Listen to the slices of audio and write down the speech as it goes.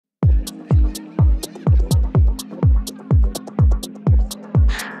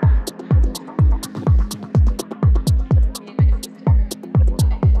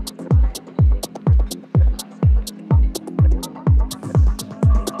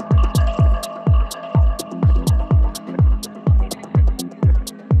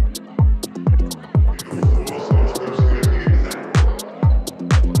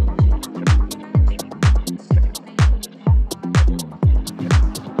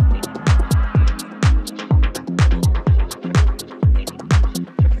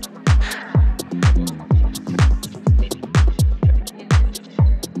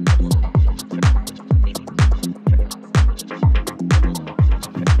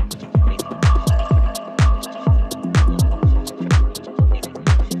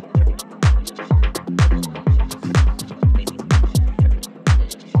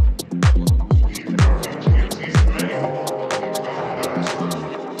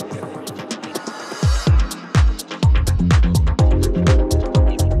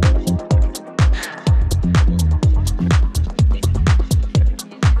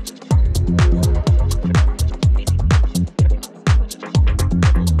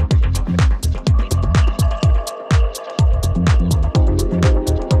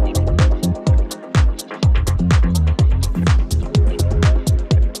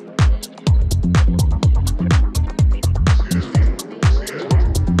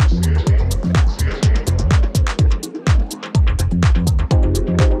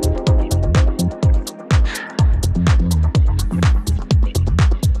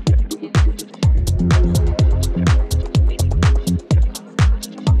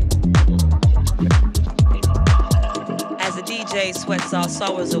DJ sweats our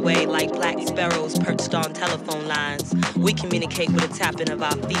sorrows away like black sparrows perched on telephone lines. We communicate with a tapping of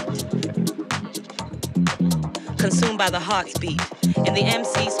our feet. Consumed by the heart's beat. In the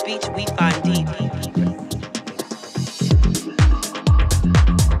MC speech we find deep.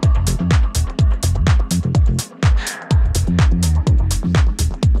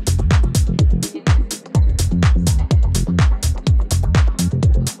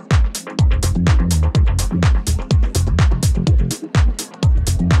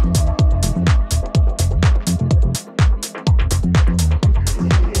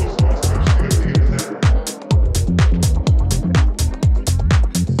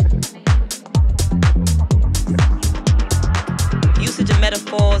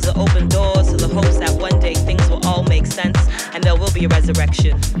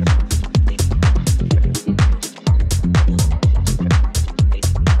 Resurrection.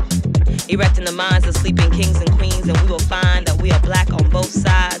 Erecting the minds of sleeping kings and queens, and we will find that we are black on both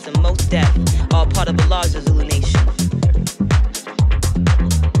sides and most deaf, all part of a larger Zulu nation.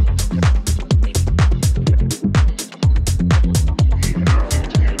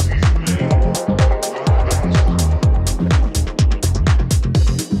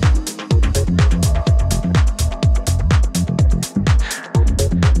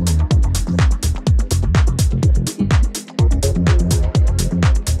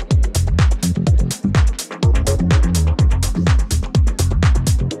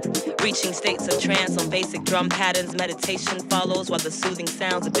 Drum patterns, meditation follows, while the soothing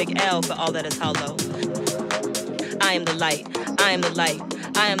sounds a big L for all that is hollow. I am the light, I am the light,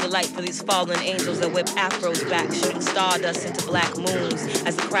 I am the light for these fallen angels that whip afros back, shooting stardust into black moons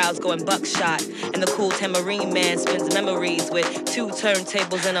as the crowd's going buckshot, and the cool tambourine man spins memories with 2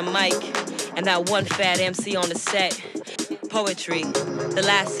 turntables and a mic, and that one fat MC on the set. Poetry, the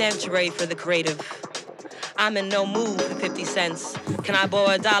last sanctuary for the creative. I'm in no mood for 50 cents. Can I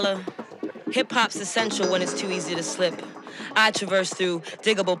borrow $1? Hip-hop's essential when it's too easy to slip. I traverse through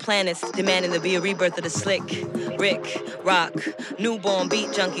diggable planets, demanding there be a rebirth of the slick. Rick, rock, newborn beat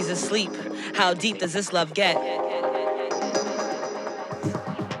junkies asleep. How deep does this love get?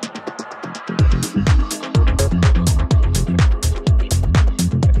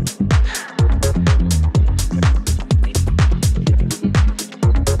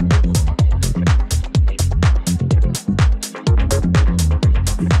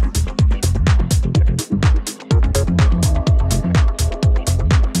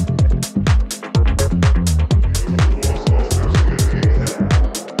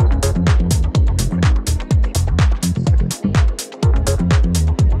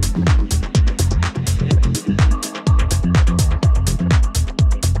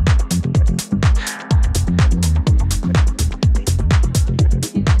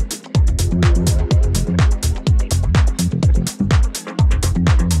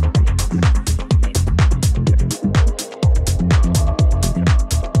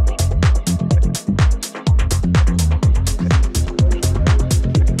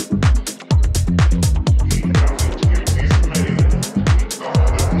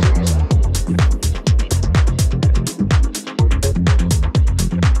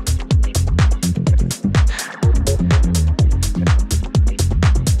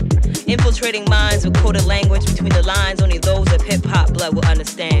 Infiltrating minds with coded language between the lines only those of hip-hop blood will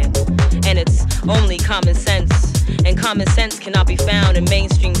understand. And it's only common sense, and common sense cannot be found in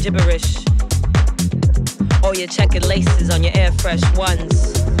mainstream gibberish or your checkered laces on your Air Fresh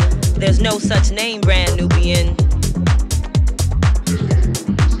Ones. There's no such name brand Nubian.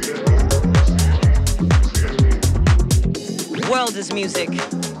 World is music,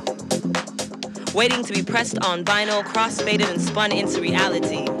 waiting to be pressed on vinyl, cross-faded and spun into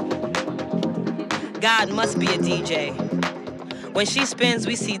reality. God must be a DJ. When she spins,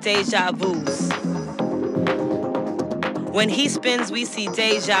 we see deja vus. When he spins, we see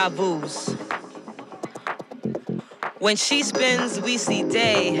deja vus. When she spins, we see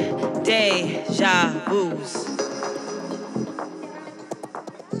deja vus.